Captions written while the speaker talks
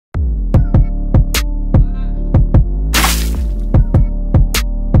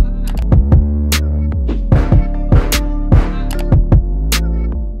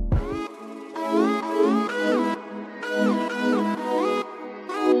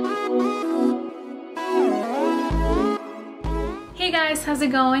guys, how's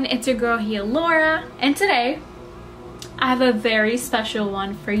it going? It's your girl here, Laura, and today I have a very special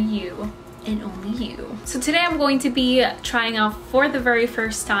one for you and only you. So today I'm going to be trying out for the very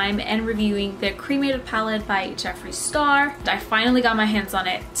first time and reviewing the Cremated Palette by Jeffree Star. I finally got my hands on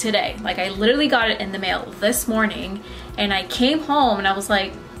it today. Like, I literally got it in the mail this morning and I came home and I was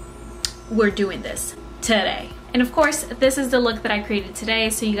like, we're doing this today. And of course, this is the look that I created today,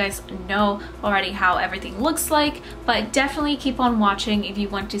 so you guys know already how everything looks like, but definitely keep on watching if you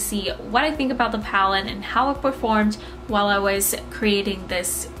want to see what I think about the palette and how it performed while I was creating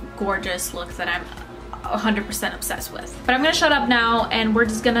this gorgeous look that I'm 100% obsessed with. But I'm gonna shut up now and we're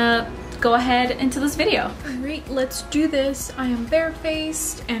just gonna go ahead into this video. Alright, let's do this. I am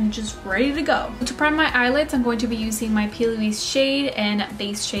barefaced and just ready to go. To prime my eyelids, I'm going to be using my P. Louise shade and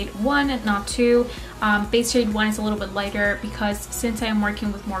base shade 1, not 2. Base shade 1 is a little bit lighter because since I am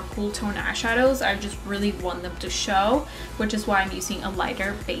working with more cool tone eyeshadows, I just really want them to show, which is why I'm using a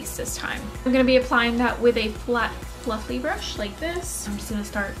lighter base this time. I'm going to be applying that with a flat fluffy brush like this. I'm just going to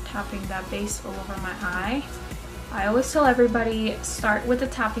start tapping that base all over my eye. I always tell everybody, start with the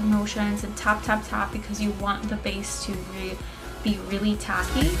tapping motions and tap, tap, tap, because you want the base to be really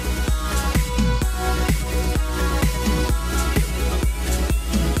tacky.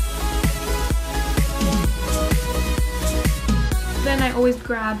 Then I always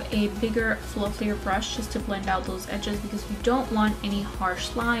grab a bigger, fluffier brush just to blend out those edges, because you don't want any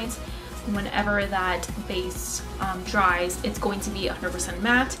harsh lines. Whenever that base dries, it's going to be 100%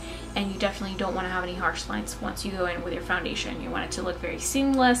 matte, and you definitely don't want to have any harsh lines once you go in with your foundation. You want it to look very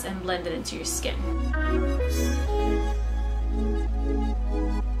seamless and blend it into your skin.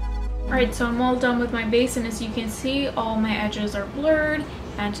 Alright, so I'm all done with my base, and as you can see, all my edges are blurred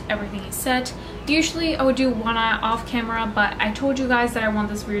and everything is set. Usually I would do one eye off camera, but I told you guys that I want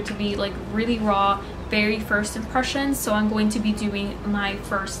this video to be like really raw, very first impressions, so I'm going to be doing my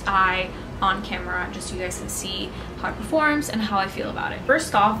first eye on camera just so you guys can see how it performs and how I feel about it.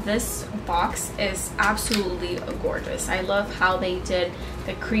 First off, this box is absolutely gorgeous. I love how they did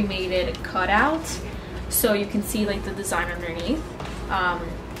the cremated cutout, so you can see like the design underneath.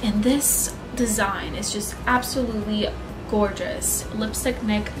 And this design is just absolutely gorgeous. Lipstick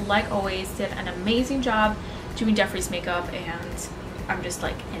Nick, like always, did an amazing job doing Jeffree's makeup, and I'm just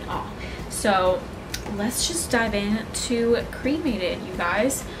like in awe. So let's just dive into Cremated, you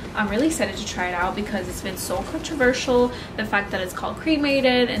guys. I'm really excited to try it out because it's been so controversial, the fact that it's called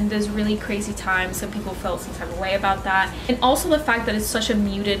Cremated in this really crazy time. Some people felt some type of way about that, and also the fact that it's such a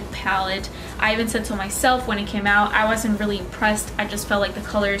muted palette. I even said to myself when it came out, I wasn't really impressed. I just felt like the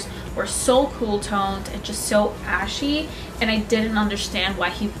colors were so cool toned and just so ashy, and I didn't understand why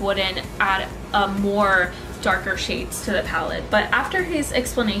he wouldn't add more darker shades to the palette. But after his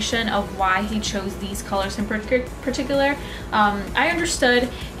explanation of why he chose these colors in particular, I understood,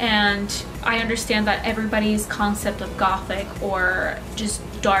 and I understand that everybody's concept of gothic or just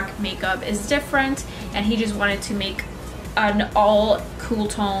dark makeup is different, and he just wanted to make an all cool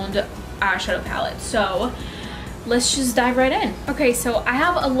toned eyeshadow palette. So let's just dive right in. Okay, so I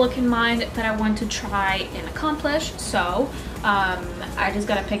have a look in mind that I want to try and accomplish, so I just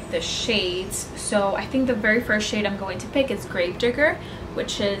gotta pick the shades. So I think the very first shade I'm going to pick is Gravedigger,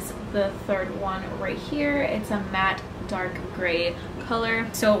 which is the third one right here. It's a matte dark gray color.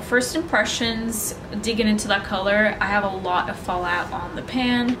 So first impressions, digging into that color, I have a lot of fallout on the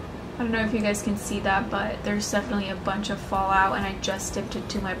pan. I don't know if you guys can see that, but there's definitely a bunch of fallout, and I just dipped it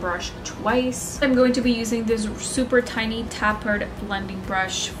to my brush twice. I'm going to be using this super tiny tapered blending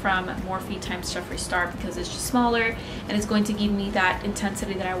brush from Morphe x Jeffree Star because it's just smaller and it's going to give me that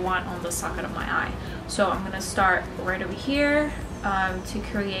intensity that I want on the socket of my eye. So I'm going to start right over here to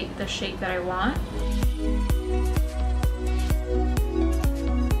create the shape that I want.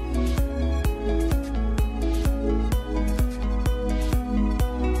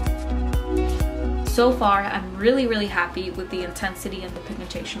 So far, I'm really happy with the intensity and the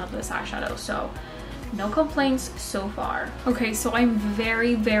pigmentation of this eyeshadow, so no complaints so far. Okay, so I'm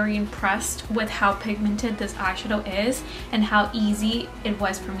very impressed with how pigmented this eyeshadow is and how easy it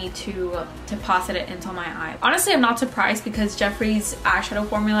was for me to deposit it into my eye. Honestly, I'm not surprised because Jeffree's eyeshadow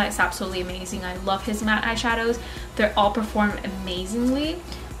formula is absolutely amazing. I love his matte eyeshadows. They all perform amazingly.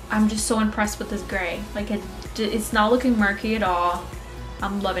 I'm just so impressed with this gray. Like, it's not looking murky at all.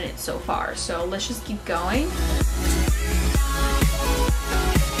 I'm loving it so far, so let's just keep going.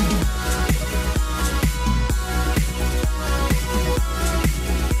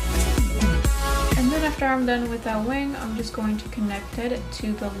 And then after I'm done with that wing, I'm just going to connect it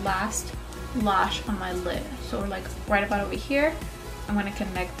to the last lash on my lid. So like right about over here, I'm going to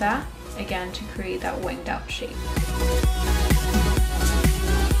connect that again to create that winged out shape.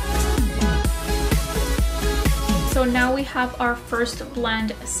 So now we have our first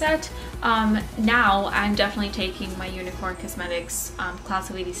blend set. Now I'm definitely taking my Unicorn Cosmetics Class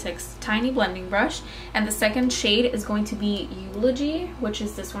of 86 tiny blending brush, and the second shade is going to be Eulogy, which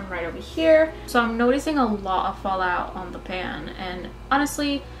is this one right over here. So I'm noticing a lot of fallout on the pan, and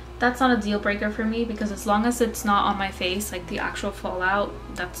honestly that's not a deal breaker for me, because as long as it's not on my face, like the actual fallout,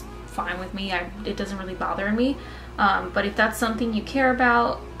 that's fine with me. It doesn't really bother me. But if that's something you care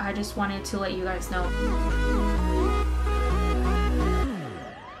about, I just wanted to let you guys know.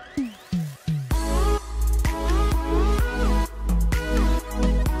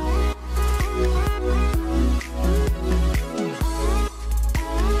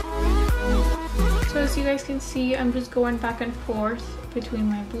 So as you guys can see, I'm just going back and forth between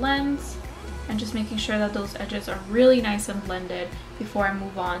my blends and just making sure that those edges are really nice and blended before I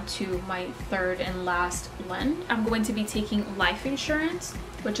move on to my third and last blend. I'm going to be taking Life Insurance,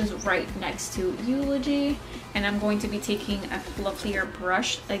 which is right next to Eulogy, and I'm going to be taking a fluffier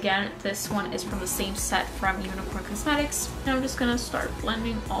brush. Again, this one is from the same set from Unicorn Cosmetics, and I'm just gonna start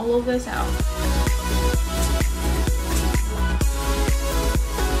blending all of this out.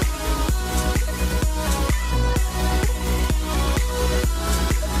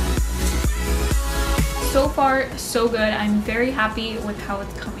 So far, so good. I'm very happy with how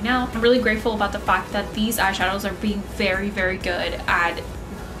it's coming out. I'm really grateful about the fact that these eyeshadows are being very, very good at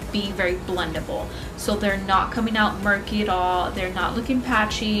being very blendable. So they're not coming out murky at all. They're not looking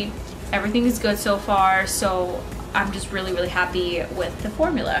patchy. Everything is good so far. So I'm just really, really happy with the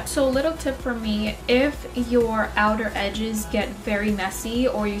formula. So a little tip for me, if your outer edges get very messy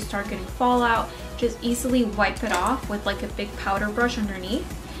or you start getting fallout, just easily wipe it off with like a big powder brush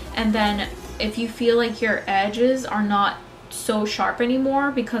underneath. And then if you feel like your edges are not so sharp anymore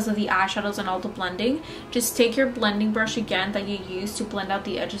because of the eyeshadows and all the blending, just take your blending brush again that you used to blend out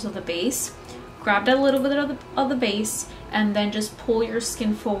the edges of the base, grab that little bit of the base, and then just pull your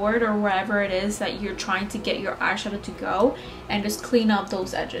skin forward or wherever it is that you're trying to get your eyeshadow to go, and just clean up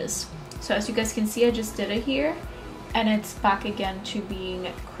those edges. So as you guys can see, I just did it here, and it's back again to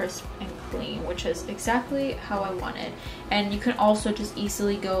being crisp and clean, which is exactly how I want it. And you can also just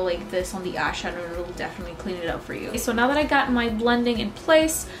easily go like this on the eyeshadow, and it'll definitely clean it up for you. So now that I got my blending in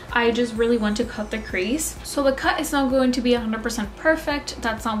place, I just really want to cut the crease. So the cut is not going to be 100% perfect.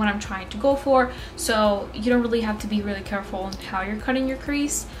 That's not what I'm trying to go for. So you don't really have to be really careful on how you're cutting your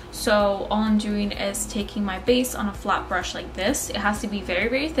crease. So all I'm doing is taking my base on a flat brush like this. It has to be very,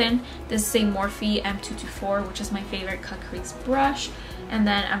 very thin. This is a Morphe M224, which is my favorite cut crease brush. And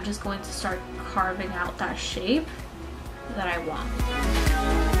then I'm just going to start carving out that shape that I want.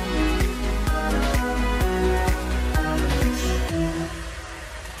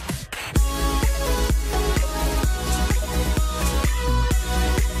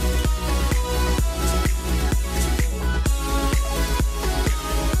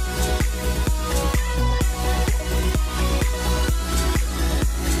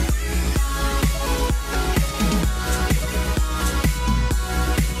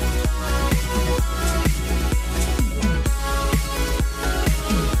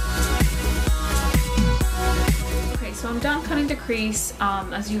 Crease.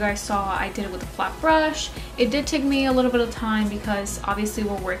 As you guys saw, I did it with a flat brush. It did take me a little bit of time because obviously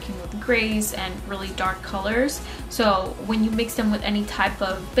we're working with grays and really dark colors, so when you mix them with any type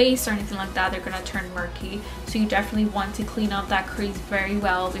of base or anything like that, they're gonna turn murky. So you definitely want to clean up that crease very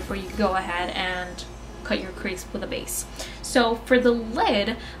well before you go ahead and cut your crease with a base. So for the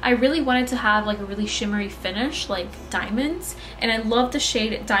lid, I really wanted to have like a really shimmery finish, like diamonds, and I love the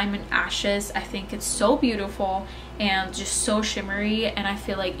shade Diamond Ashes. I think it's so beautiful and just so shimmery, and I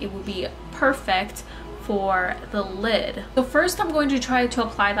feel like it would be perfect for the lid. So first I'm going to try to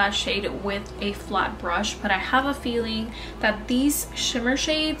apply that shade with a flat brush, but I have a feeling that these shimmer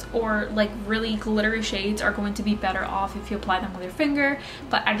shades or like really glittery shades are going to be better off if you apply them with your finger,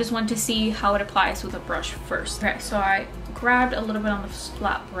 but I just want to see how it applies with a brush first. Okay, so I grabbed a little bit on the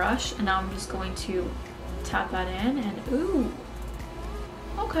flat brush, and now I'm just going to tap that in, and ooh,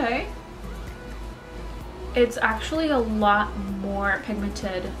 okay. It's actually a lot more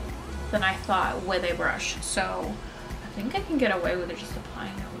pigmented than I thought with a brush, so I think I can get away with it just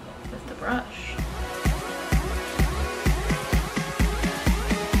applying it with the brush.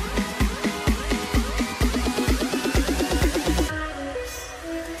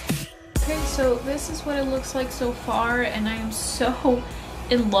 Okay, so this is what it looks like so far, and I am so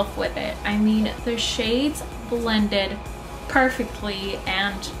in love with it. I mean, the shades blended perfectly,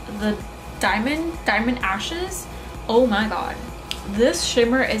 and the Diamond Ashes, oh my god, this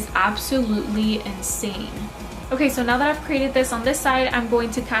shimmer is absolutely insane. Okay, so now that I've created this on this side, I'm going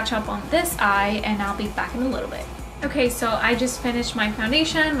to catch up on this eye, and I'll be back in a little bit. Okay, so I just finished my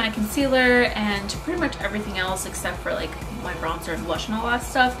foundation, my concealer, and pretty much everything else except for like my bronzer and blush and all that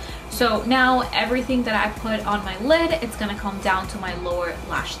stuff. So now everything that I put on my lid, it's gonna come down to my lower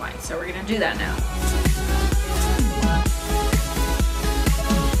lash line. So we're gonna do that now.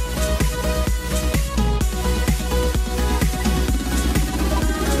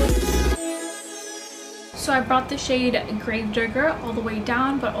 So I brought the shade Gravedigger all the way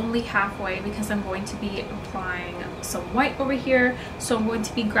down, but only halfway because I'm going to be applying some white over here. So I'm going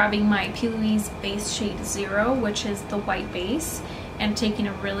to be grabbing my P. Louise base shade 0, which is the white base, and taking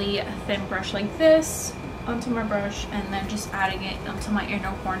a really thin brush like this onto my brush and then just adding it onto my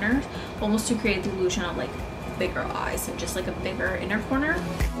inner corners, almost to create the illusion of like bigger eyes and just like a bigger inner corner.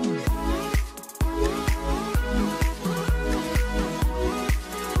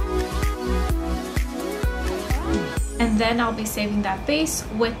 And then I'll be saving that base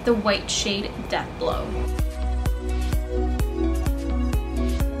with the white shade Death Blow.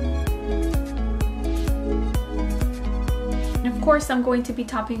 And of course, I'm going to be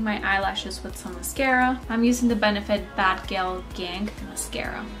topping my eyelashes with some mascara. I'm using the Benefit Bad Gal Gang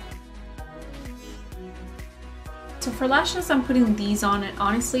mascara. So for lashes, I'm putting these on, and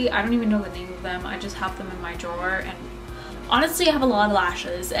honestly, I don't even know the name of them. I just have them in my drawer, and honestly, I have a lot of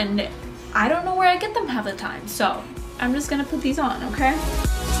lashes, and I don't know where I get them half the time, so I'm just gonna put these on, okay?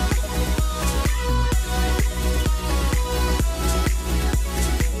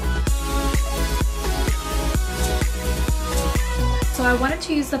 So I wanted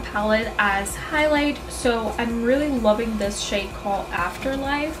to use the palette as highlight, so I'm really loving this shade called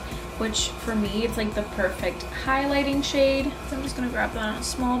Afterlife, which for me, it's like the perfect highlighting shade. So I'm just gonna grab that on a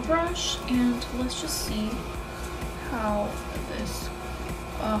small brush, and let's just see how this,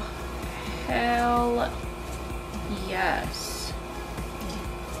 oh, hell yes.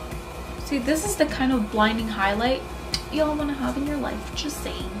 See, this is the kind of blinding highlight y'all want to have in your life, just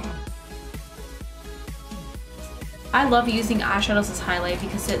saying. I love using eyeshadows as highlight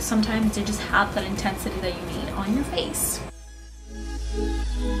because sometimes they just have that intensity that you need on your face.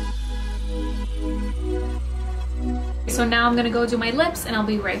 So now I'm gonna go do my lips and I'll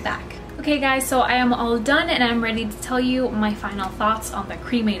be right back. Okay guys, so I am all done and I'm ready to tell you my final thoughts on the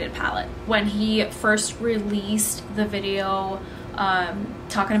Cremated palette. When he first released the video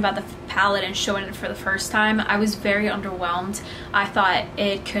talking about the palette and showing it for the first time, I was very underwhelmed. I thought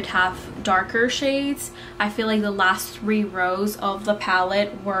it could have darker shades. I feel like the last 3 rows of the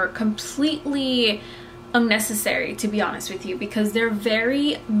palette were completely unnecessary, to be honest with you, because they're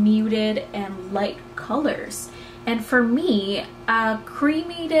very muted and light colors. And for me, a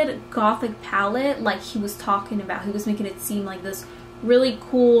cremated gothic palette, like he was talking about, he was making it seem like this really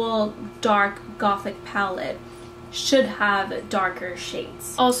cool, dark gothic palette should have darker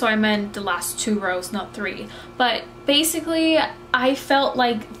shades. Also, I meant the last 2 rows, not 3. But basically, I felt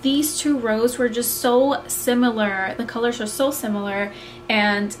like these 2 rows were just so similar. The colors are so similar.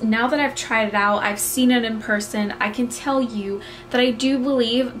 And now that I've tried it out, I've seen it in person, I can tell you that I do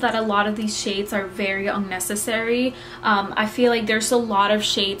believe that a lot of these shades are very unnecessary. I feel like there's a lot of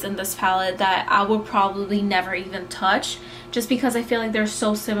shades in this palette that I would probably never even touch, just because I feel like they're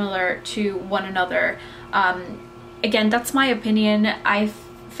so similar to one another. Again, that's my opinion. I've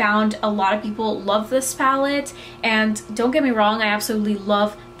found a lot of people love this palette, and don't get me wrong, I absolutely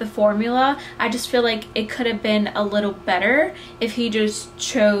love the formula. I just feel like it could have been a little better if he just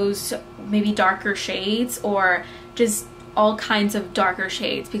chose maybe darker shades or just all kinds of darker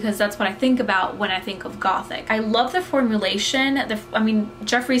shades, because that's what I think about when I think of gothic. I love the formulation. I mean,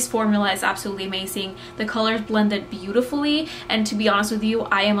 Jeffree's formula is absolutely amazing. The colors blended beautifully, and to be honest with you,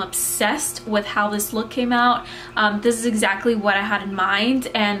 I am obsessed with how this look came out. This is exactly what I had in mind,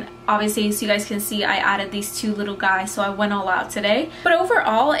 and obviously, as you guys can see, I added these 2 little guys, so I went all out today. But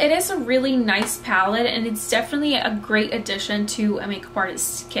overall, it is a really nice palette, and it's definitely a great addition to a makeup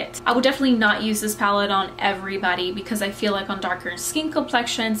artist's kit. I would definitely not use this palette on everybody, because I feel like on darker skin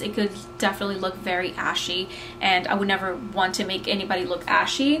complexions, it could definitely look very ashy, and I would never want to make anybody look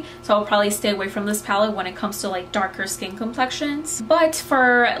ashy, so I'll probably stay away from this palette when it comes to like darker skin complexions. But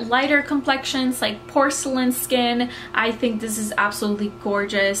for lighter complexions, like porcelain skin, I think this is absolutely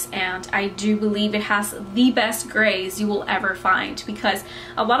gorgeous, and I do believe it has the best grays you will ever find, because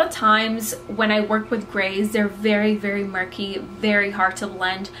a lot of times when I work with grays, they're very, very murky, very hard to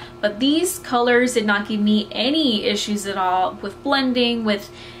blend, but these colors did not give me any issues at all with blending,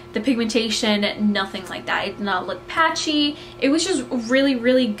 with the pigmentation, nothing like that. It did not look patchy. It was just really,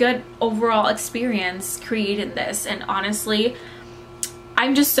 really good overall experience creating this, and honestly,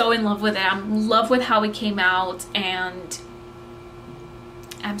 I'm just so in love with it. I'm in love with how it came out, and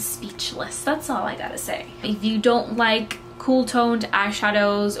am speechless. That's all I gotta say. If you don't like cool toned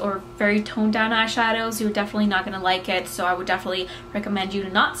eyeshadows or very toned down eyeshadows, you're definitely not gonna like it, so I would definitely recommend you to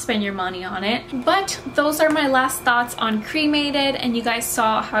not spend your money on it. But those are my last thoughts on Cremated, and you guys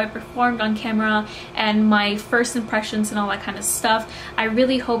saw how I performed on camera and my first impressions and all that kind of stuff. I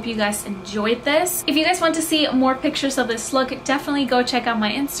really hope you guys enjoyed this. If you guys want to see more pictures of this look, definitely go check out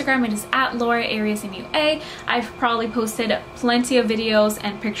my Instagram. It is at Laura Arias MUA. I've probably posted plenty of videos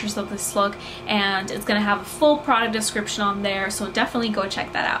and pictures of this look, and it's gonna have a full product description on there, so definitely go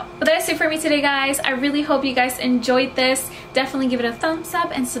check that out. But that's it for me today, guys. I really hope you guys enjoyed this. Definitely give it a thumbs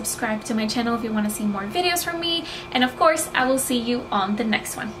up and subscribe to my channel if you want to see more videos from me, and of course I will see you on the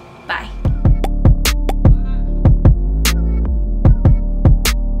next one. Bye.